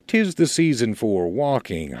'Tis the season for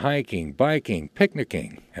walking, hiking, biking,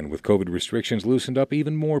 picnicking, and with COVID restrictions loosened up,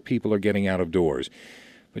 even more people are getting out of doors.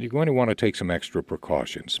 But you're going to want to take some extra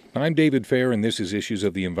precautions. I'm David Fair, and this is Issues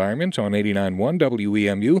of the Environment on 89.1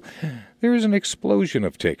 WEMU. There is an explosion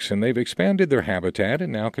of ticks, and they've expanded their habitat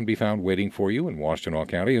and now can be found waiting for you in Washtenaw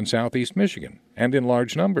County in southeast Michigan, and in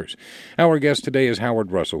large numbers. Our guest today is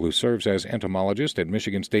Howard Russell, who serves as entomologist at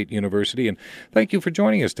Michigan State University. And thank you for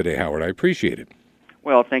joining us today, Howard. I appreciate it.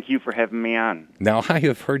 Well, thank you for having me on. Now, I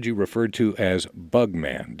have heard you referred to as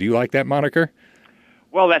Bugman. Do you like that moniker?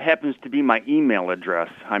 Well, that happens to be my email address.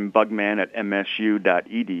 I'm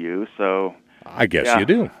bugman@msu.edu, so... I guess you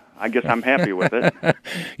do. I guess I'm happy with it.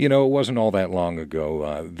 You know, it wasn't all that long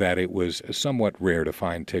ago that it was somewhat rare to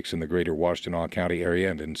find ticks in the greater Washtenaw County area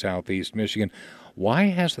and in southeast Michigan. Why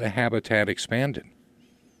has the habitat expanded?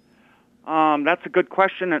 That's a good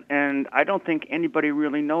question, and I don't think anybody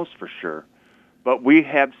really knows for sure. But we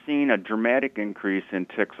have seen a dramatic increase in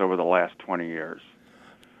ticks over the last 20 years.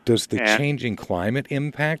 Does the changing climate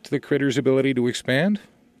impact the critters' ability to expand?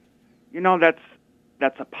 You know,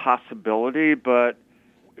 that's a possibility, but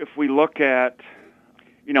if we look at,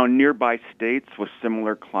 nearby states with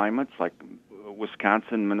similar climates like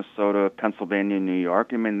Wisconsin, Minnesota, Pennsylvania, New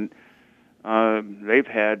York, I mean,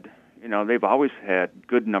 they've always had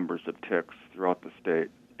good numbers of ticks throughout the state.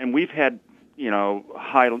 And we've had,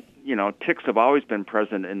 ticks have always been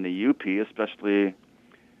present in the UP, especially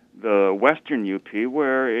the western UP,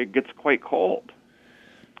 where it gets quite cold.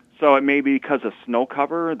 So it may be because of snow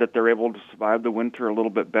cover that they're able to survive the winter a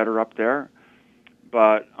little bit better up there.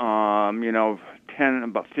 But,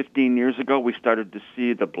 about 15 years ago, we started to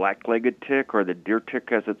see the black-legged tick, or the deer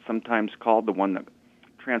tick as it's sometimes called, the one that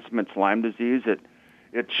transmits Lyme disease.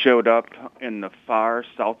 It showed up in the far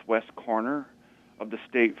southwest corner of the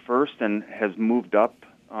state first and has moved up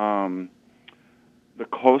the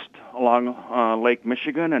coast along Lake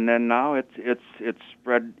Michigan, and then now it's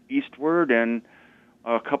spread eastward. And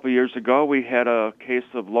a couple of years ago, we had a case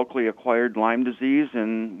of locally acquired Lyme disease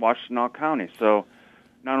in Washtenaw County. So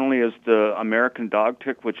not only is the American dog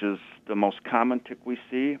tick, which is the most common tick we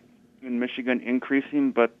see in Michigan,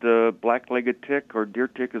 increasing, but the black-legged tick or deer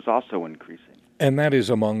tick is also increasing. And that is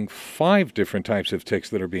among 5 different types of ticks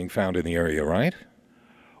that are being found in the area, right?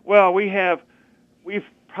 Well, we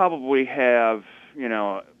probably have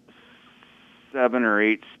 7 or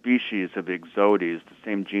 8 species of Ixodes, the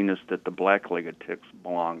same genus that the black-legged tick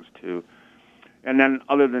belongs to. And then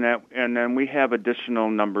other than that, we have additional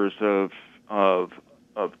numbers of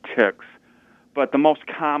ticks. But the most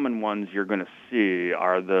common ones you're going to see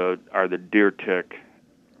are the deer tick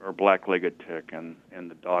or black-legged tick and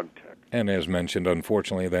the dog tick. And as mentioned,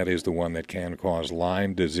 unfortunately, that is the one that can cause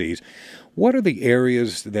Lyme disease. What are the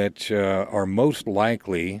areas that are most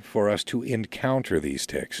likely for us to encounter these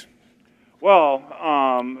ticks? Well,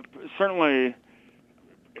 certainly,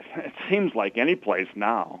 it seems like any place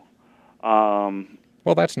now.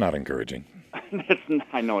 Well, that's not encouraging.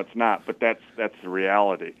 I know it's not, but that's the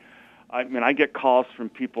reality. I mean, I get calls from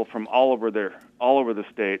people from all over the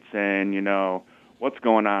state saying, what's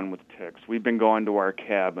going on with ticks? We've been going to our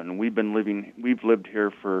cabin. We've lived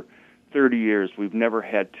here for 30 years. We've never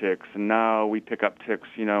had ticks, and now we pick up ticks,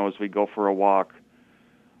 as we go for a walk.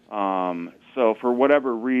 So for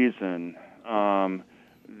whatever reason,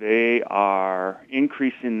 they are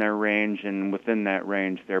increasing their range, and within that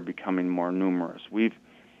range, they're becoming more numerous.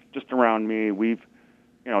 Just around me,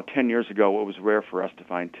 10 years ago, it was rare for us to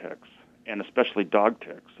find ticks, and especially dog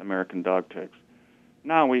ticks, American dog ticks.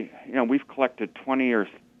 Now we've collected 20 or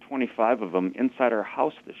 25 of them inside our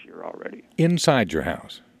house this year already. Inside your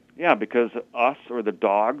house? Yeah, because us or the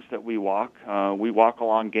dogs that we walk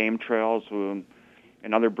along game trails and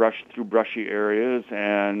other through brushy areas,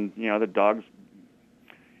 and the dogs,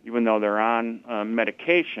 even though they're on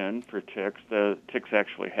medication for ticks, the ticks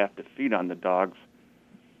actually have to feed on the dogs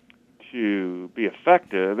to be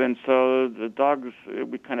effective. And so the dogs,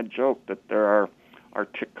 we kind of joke that there are our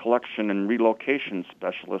tick collection and relocation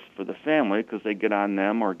specialists for the family, because they get on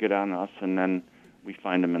them or get on us, and then we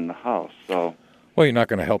find them in the house. So, well, you're not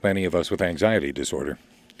going to help any of us with anxiety disorder.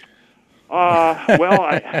 No,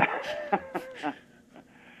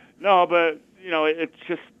 but it's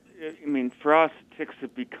just. For us, ticks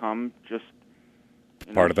have become just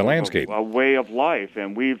part of the landscape, a way of life,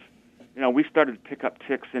 and we started to pick up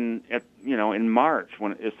ticks in March,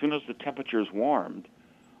 as soon as the temperatures warmed.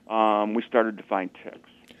 We started to find ticks.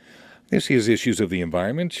 This is Issues of the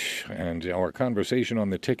Environment, and our conversation on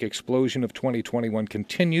the tick explosion of 2021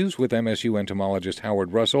 continues with MSU entomologist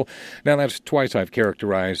Howard Russell. Now, that's twice I've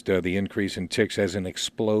characterized the increase in ticks as an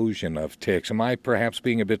explosion of ticks. Am I perhaps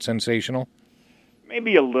being a bit sensational?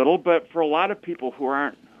 Maybe a little, but for a lot of people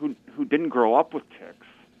who didn't grow up with ticks,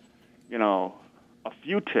 a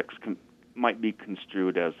few ticks might be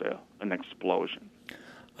construed as an explosion.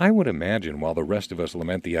 I would imagine while the rest of us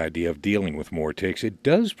lament the idea of dealing with more ticks, it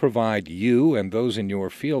does provide you and those in your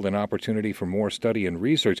field an opportunity for more study and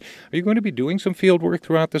research. Are you going to be doing some field work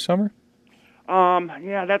throughout the summer?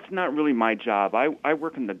 Yeah, that's not really my job. I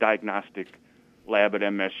work in the diagnostic lab at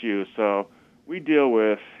MSU, so we deal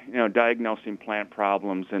with, diagnosing plant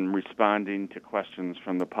problems and responding to questions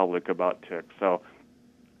from the public about ticks. So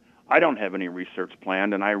I don't have any research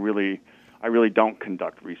planned, and I really don't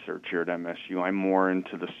conduct research here at MSU. I'm more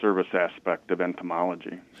into the service aspect of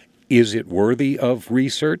entomology. Is it worthy of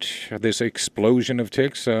research, this explosion of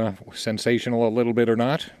ticks, sensational a little bit or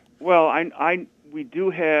not? Well, we do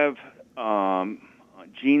have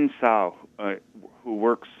Jean Sau, who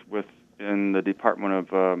works in the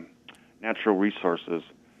Department of Natural Resources.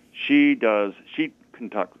 She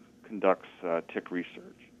conducts tick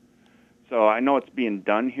research. So I know it's being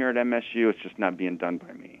done here at MSU. It's just not being done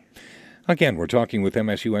by me. Again, we're talking with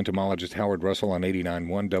MSU entomologist Howard Russell on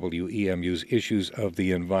 89.1 WEMU's Issues of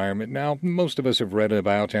the Environment. Now, most of us have read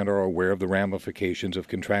about and are aware of the ramifications of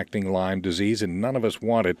contracting Lyme disease, and none of us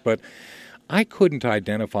want it, but I couldn't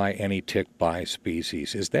identify any tick by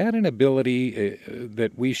species. Is that an ability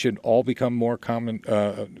that we should all become more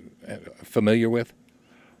familiar with?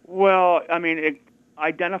 Well,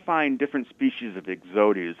 identifying different species of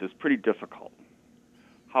Ixodes is pretty difficult.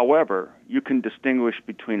 However, you can distinguish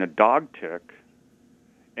between a dog tick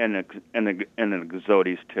and an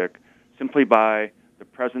Ixodes tick simply by the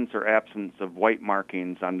presence or absence of white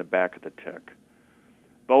markings on the back of the tick.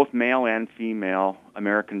 Both male and female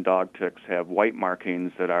American dog ticks have white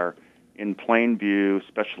markings that are in plain view,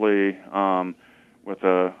 especially with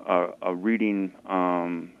a reading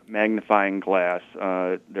magnifying glass.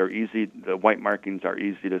 The white markings are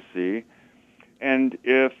easy to see. And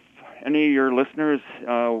if any of your listeners,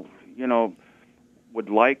 would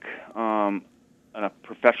like a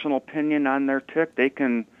professional opinion on their tick, they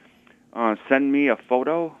can send me a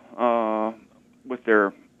photo with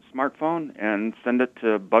their smartphone and send it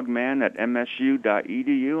to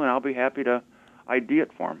bugman@msu.edu, and I'll be happy to ID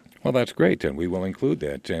it for them. Well, that's great, and we will include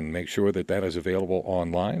that and make sure that is available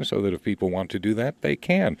online so that if people want to do that, they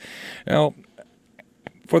can. Now,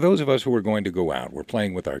 for those of us who are going to go out, we're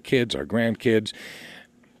playing with our kids, our grandkids,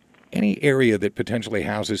 any area that potentially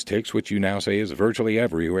houses ticks, which you now say is virtually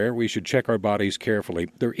everywhere, we should check our bodies carefully.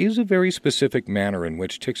 There is a very specific manner in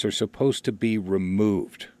which ticks are supposed to be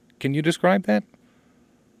removed. Can you describe that?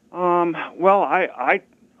 Well, I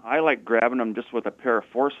like grabbing them just with a pair of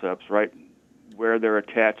forceps right where they're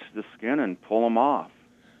attached to the skin and pull them off.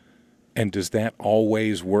 And does that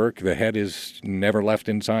always work? The head is never left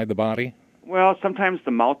inside the body? Well, sometimes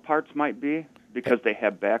the mouth parts might be, because they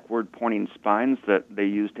have backward pointing spines that they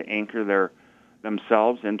use to anchor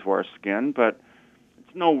themselves into our skin, but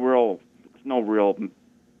it's no real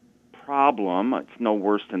problem. It's no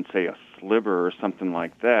worse than, say, a sliver or something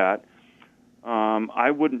like that.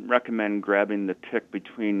 I wouldn't recommend grabbing the tick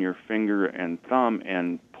between your finger and thumb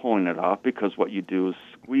and pulling it off, because what you do is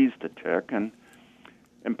squeeze the tick and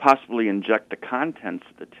possibly inject the contents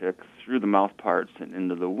of the tick through the mouth parts and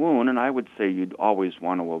into the wound, and I would say you'd always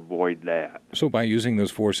want to avoid that. So by using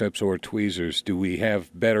those forceps or tweezers, do we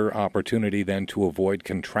have better opportunity then to avoid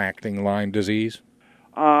contracting Lyme disease?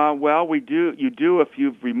 Well, we do. You do if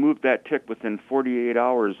you've removed that tick within 48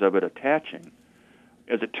 hours of it attaching.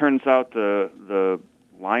 As it turns out, the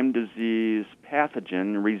Lyme disease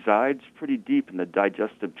pathogen resides pretty deep in the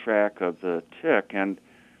digestive tract of the tick, and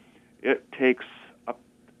it takes up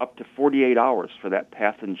to 48 hours for that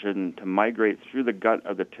pathogen to migrate through the gut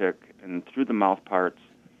of the tick and through the mouth parts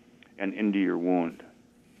and into your wound.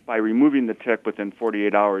 By removing the tick within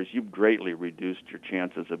 48 hours, you've greatly reduced your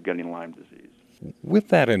chances of getting Lyme disease. With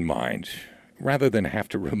that in mind, rather than have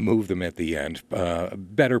to remove them at the end,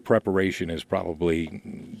 better preparation is probably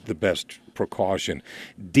the best precaution.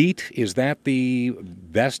 DEET, is that the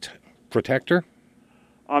best protector?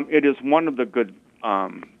 It is one of the good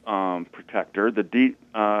protector. The DEET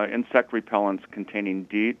insect repellents containing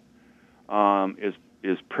DEET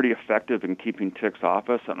is pretty effective in keeping ticks off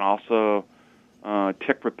us, and also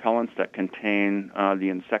tick repellents that contain the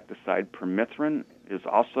insecticide permethrin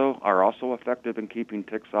are also effective in keeping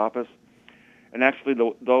ticks off us. And actually,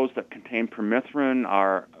 those that contain permethrin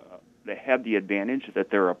they have the advantage that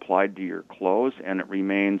they're applied to your clothes, and it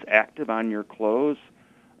remains active on your clothes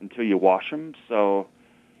until you wash them. So,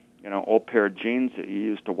 old pair of jeans that you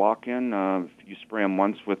used to walk in, if you spray them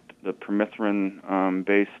once with the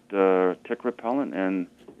permethrin-based tick repellent, and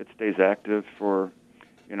it stays active for,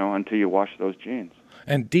 until you wash those jeans.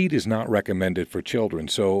 And DEET is not recommended for children,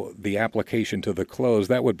 so the application to the clothes,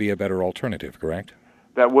 that would be a better alternative, correct?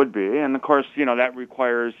 That would be, and of course, that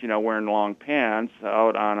requires, wearing long pants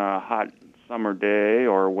out on a hot summer day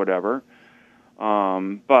or whatever.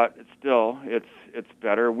 But it's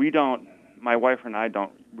better. My wife and I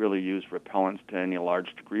don't really use repellents to any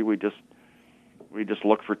large degree. We just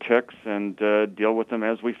look for ticks and deal with them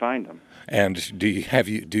as we find them. And do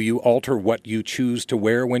you alter what you choose to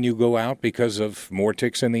wear when you go out because of more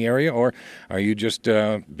ticks in the area, or are you just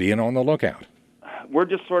being on the lookout? We're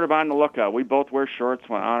just sort of on the lookout. We both wear shorts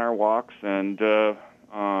on our walks, and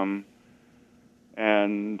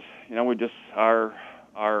we just are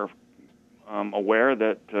aware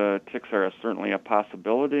that ticks are certainly a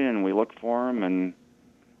possibility, and we look for them and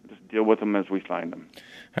just deal with them as we find them.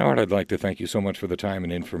 Howard, I'd like to thank you so much for the time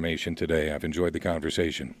and information today. I've enjoyed the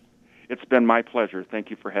conversation. It's been my pleasure. Thank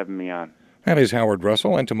you for having me on. That is Howard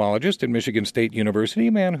Russell, entomologist at Michigan State University,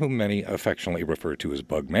 a man whom many affectionately refer to as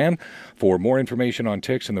Bugman. For more information on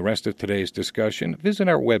ticks and the rest of today's discussion, visit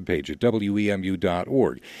our webpage at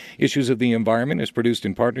wemu.org. Issues of the Environment is produced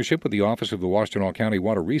in partnership with the Office of the Washtenaw County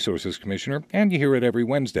Water Resources Commissioner, and you hear it every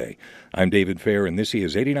Wednesday. I'm David Fair, and this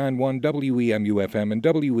is 89.1 WEMU-FM and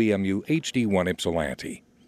WEMU HD1 Ypsilanti.